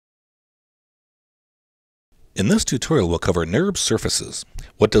In this tutorial, we'll cover Nurbs Surfaces.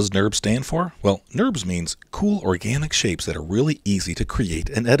 What does Nurbs stand for? Well, Nurbs means cool organic shapes that are really easy to create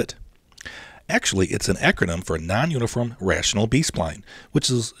and edit. Actually, it's an acronym for Non-Uniform Rational B-Spline, which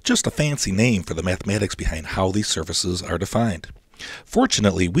is just a fancy name for the mathematics behind how these surfaces are defined.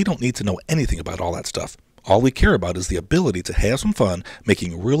 Fortunately, we don't need to know anything about all that stuff. All we care about is the ability to have some fun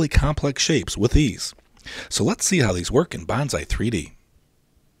making really complex shapes with these. So let's see how these work in bonzai3d.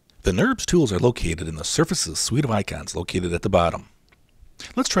 The Nurbs tools are located in the Surfaces suite of icons located at the bottom.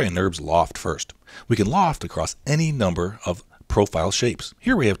 Let's try a Nurbs loft first. We can loft across any number of profile shapes.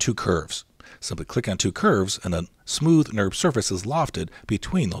 Here we have two curves. Simply click on two curves and a smooth Nurbs surface is lofted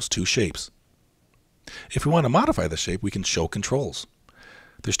between those two shapes. If we want to modify the shape, we can show controls.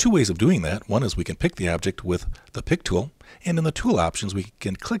 There's two ways of doing that. One is we can pick the object with the pick tool, and in the tool options we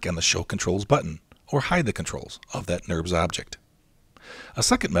can click on the show controls button or hide the controls of that Nurbs object. A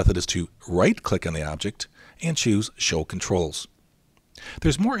second method is to right-click on the object and choose Show Controls.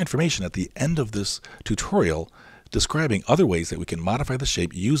 There's more information at the end of this tutorial describing other ways that we can modify the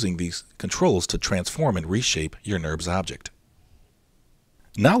shape using these controls to transform and reshape your Nurbs object.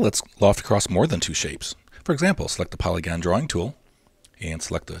 Now let's loft across more than two shapes. For example, select the Polygon Drawing tool and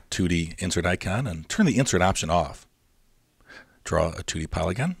select the 2D Insert icon and turn the Insert option off. Draw a 2D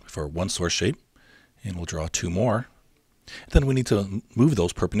polygon for one source shape, and we'll draw two more. Then we need to move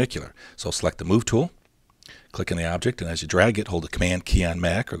those perpendicular. So select the Move tool, click on the object, and as you drag it, hold the Command key on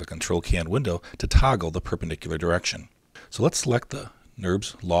Mac or the Control key on Windows to toggle the perpendicular direction. So let's select the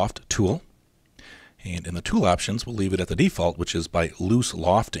Nurbs Loft tool, and in the tool options, we'll leave it at the default, which is by loose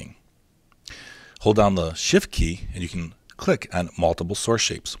lofting. Hold down the Shift key, and you can click on multiple source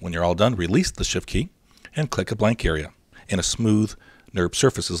shapes. When you're all done, release the Shift key and click a blank area, and a smooth Nurbs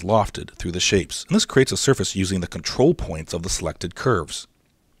surface is lofted through the shapes. And this creates a surface using the control points of the selected curves.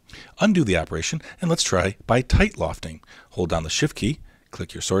 Undo the operation and let's try by tight lofting. Hold down the Shift key,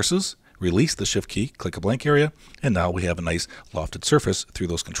 click your sources, release the Shift key, click a blank area, and now we have a nice lofted surface through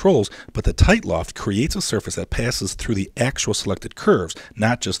those controls. But the tight loft creates a surface that passes through the actual selected curves,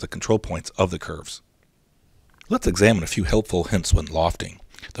 not just the control points of the curves. Let's examine a few helpful hints when lofting.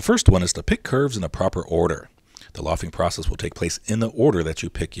 The first one is to pick curves in a proper order. The lofting process will take place in the order that you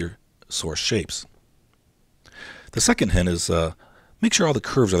pick your source shapes. The second hint is make sure all the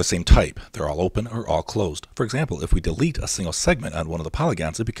curves are the same type. They're all open or all closed. For example, if we delete a single segment on one of the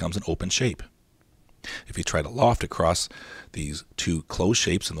polygons, it becomes an open shape. If you try to loft across these two closed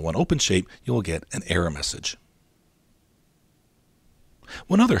shapes and the one open shape, you will get an error message.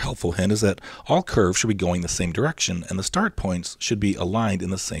 One other helpful hint is that all curves should be going the same direction and the start points should be aligned in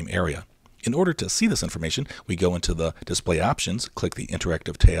the same area. In order to see this information, we go into the Display Options, click the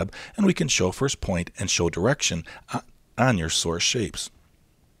Interactive tab, and we can show first point and show direction on your source shapes.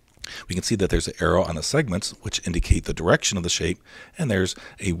 We can see that there's an arrow on the segments which indicate the direction of the shape, and there's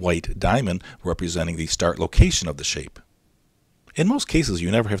a white diamond representing the start location of the shape. In most cases,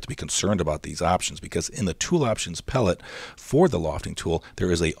 you never have to be concerned about these options because in the Tool Options palette for the lofting tool, there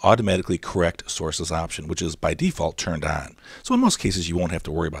is a automatically correct sources option, which is by default turned on. So in most cases, you won't have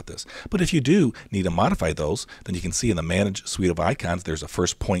to worry about this. But if you do need to modify those, then you can see in the Manage suite of icons, there's a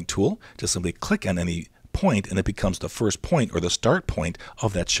first point tool. Just simply click on any point and it becomes the first point or the start point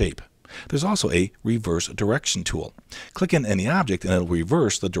of that shape. There's also a Reverse Direction tool. Click on any object and it'll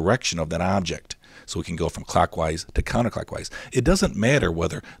reverse the direction of that object. So we can go from clockwise to counterclockwise. It doesn't matter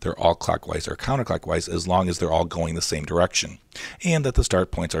whether they're all clockwise or counterclockwise as long as they're all going the same direction. And that the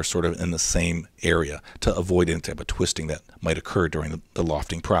start points are sort of in the same area to avoid any type of twisting that might occur during the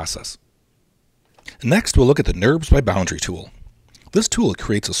lofting process. Next, we'll look at the Nurbs by Boundary tool. This tool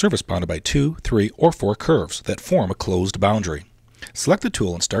creates a surface bounded by 2, 3, or 4 curves that form a closed boundary. Select the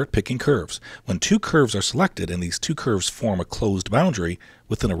tool and start picking curves. When two curves are selected and these two curves form a closed boundary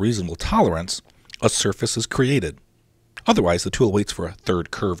within a reasonable tolerance, a surface is created. Otherwise, the tool waits for a third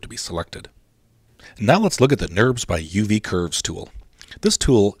curve to be selected. Now let's look at the Nurbs by UV Curves tool. This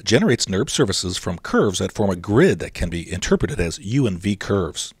tool generates Nurbs surfaces from curves that form a grid that can be interpreted as U and V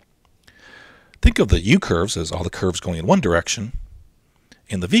curves. Think of the U curves as all the curves going in one direction,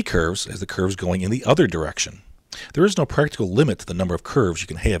 and the V curves as the curves going in the other direction. There is no practical limit to the number of curves you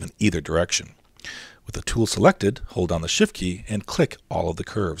can have in either direction. With the tool selected, hold down the Shift key and click all of the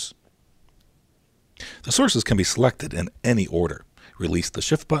curves. The sources can be selected in any order. Release the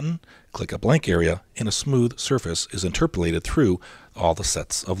Shift button, click a blank area, and a smooth surface is interpolated through all the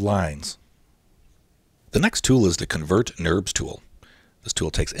sets of lines. The next tool is the Convert Nurbs tool. This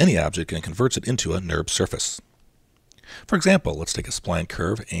tool takes any object and converts it into a Nurbs surface. For example, let's take a spline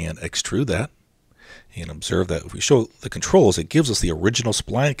curve and extrude that. And observe that if we show the controls, it gives us the original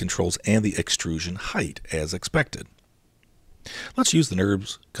spline controls and the extrusion height as expected. Let's use the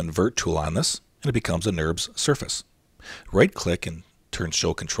Nurbs Convert tool on this, and it becomes a Nurbs surface. Right-click and turn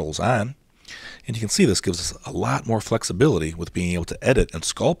Show Controls on, and you can see this gives us a lot more flexibility with being able to edit and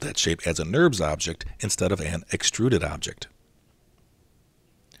sculpt that shape as a Nurbs object instead of an extruded object.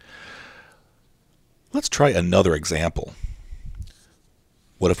 Let's try another example.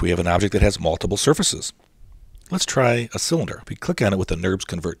 What if we have an object that has multiple surfaces? Let's try a cylinder. If we click on it with the Nurbs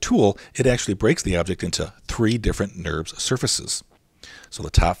Convert tool, it actually breaks the object into 3 different Nurbs surfaces. So the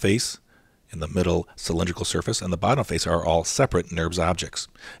top face, in the middle cylindrical surface, and the bottom face are all separate Nurbs objects.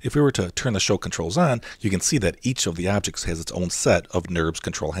 If we were to turn the Show Controls on, you can see that each of the objects has its own set of Nurbs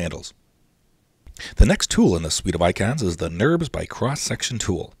control handles. The next tool in the suite of icons is the Nurbs by Cross-Section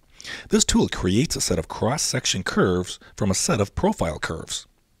tool. This tool creates a set of cross-section curves from a set of profile curves.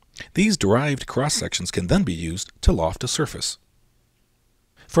 These derived cross-sections can then be used to loft a surface.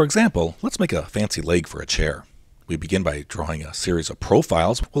 For example, let's make a fancy leg for a chair. We begin by drawing a series of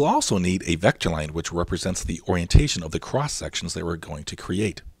profiles. We'll also need a vector line which represents the orientation of the cross-sections that we're going to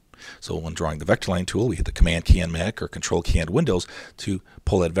create. So when drawing the vector line tool, we hit the Command key on Mac or Control key on Windows to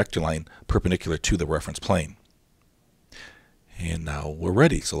pull that vector line perpendicular to the reference plane. And now we're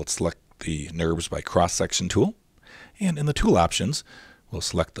ready. So let's select the Nurbs by Cross-Section tool. And in the tool options, we'll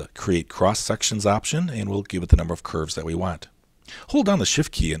select the Create Cross-Sections option, and we'll give it the number of curves that we want. Hold down the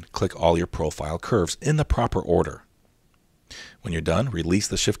Shift key and click all your profile curves in the proper order. When you're done, release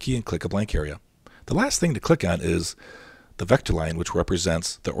the Shift key and click a blank area. The last thing to click on is the vector line, which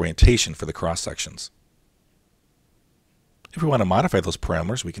represents the orientation for the cross-sections. If we want to modify those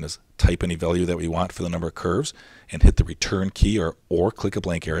parameters, we can just type any value that we want for the number of curves and hit the Return key or click a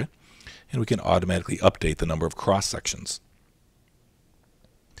blank area, and we can automatically update the number of cross-sections.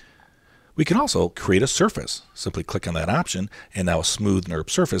 We can also create a surface. Simply click on that option, and now a smooth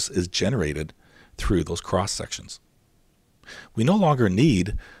Nurbs surface is generated through those cross-sections. We no longer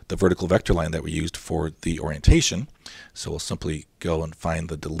need the vertical vector line that we used for the orientation, so we'll simply go and find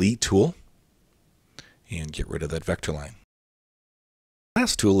the Delete tool and get rid of that vector line. The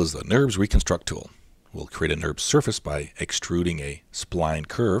last tool is the Nurbs Reconstruct tool. We'll create a Nurbs surface by extruding a spline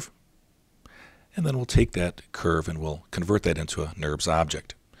curve, and then we'll take that curve and we'll convert that into a Nurbs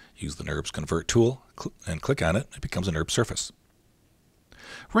object. Use the Nurbs Convert tool and click on it. It becomes a Nurbs surface.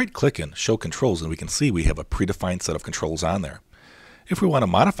 Right-click and Show Controls, and we can see we have a predefined set of controls on there. If we want to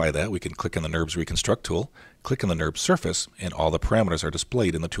modify that, we can click on the Nurbs Reconstruct tool, click on the Nurbs surface, and all the parameters are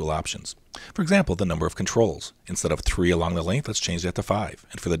displayed in the tool options. For example, the number of controls. Instead of 3 along the length, let's change that to 5.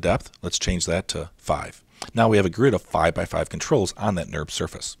 And for the depth, let's change that to 5. Now we have a grid of 5 by 5 controls on that Nurbs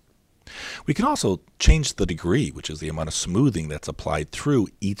surface. We can also change the degree, which is the amount of smoothing that's applied through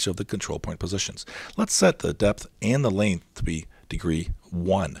each of the control point positions. Let's set the depth and the length to be degree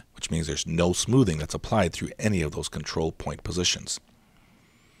 1, which means there's no smoothing that's applied through any of those control point positions.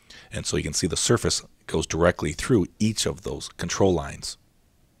 And so you can see the surface goes directly through each of those control lines.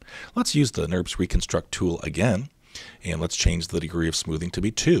 Let's use the Nurbs Reconstruct tool again, and let's change the degree of smoothing to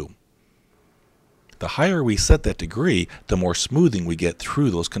be 2. The higher we set that degree, the more smoothing we get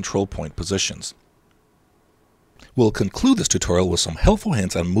through those control point positions. We'll conclude this tutorial with some helpful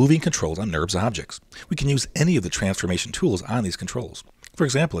hints on moving controls on Nurbs objects. We can use any of the transformation tools on these controls. For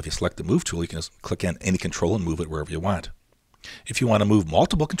example, if you select the Move tool, you can just click on any control and move it wherever you want. If you want to move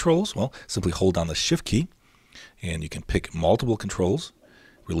multiple controls, well, simply hold down the Shift key, and you can pick multiple controls,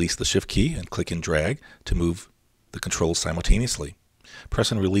 release the Shift key, and click and drag to move the controls simultaneously.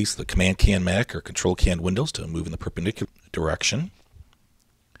 Press and release the Command key on Mac or Control key on Windows to move in the perpendicular direction.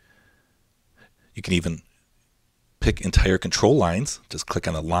 You can even pick entire control lines. Just click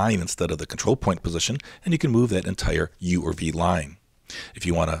on a line instead of the control point position, and you can move that entire U or V line. If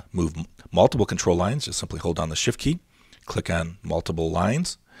you want to move multiple control lines, just simply hold down the Shift key, click on multiple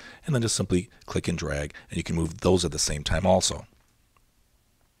lines, and then just simply click and drag, and you can move those at the same time also.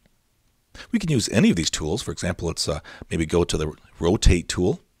 We can use any of these tools. For example, let's maybe go to the Rotate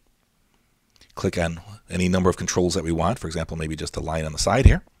tool, click on any number of controls that we want. For example, maybe just a line on the side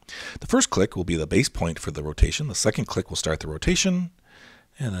here. The first click will be the base point for the rotation. The second click will start the rotation,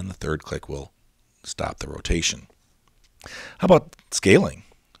 and then the third click will stop the rotation. How about scaling?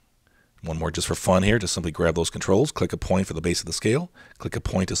 One more just for fun here. Just simply grab those controls, click a point for the base of the scale, click a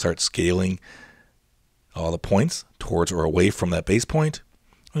point to start scaling all the points towards or away from that base point,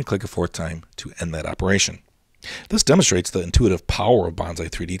 and click a fourth time to end that operation. This demonstrates the intuitive power of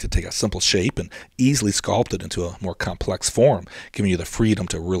bonzai3d to take a simple shape and easily sculpt it into a more complex form, giving you the freedom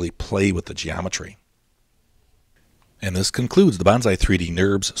to really play with the geometry. And this concludes the bonzai3d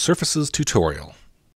Nurbs Surfaces tutorial.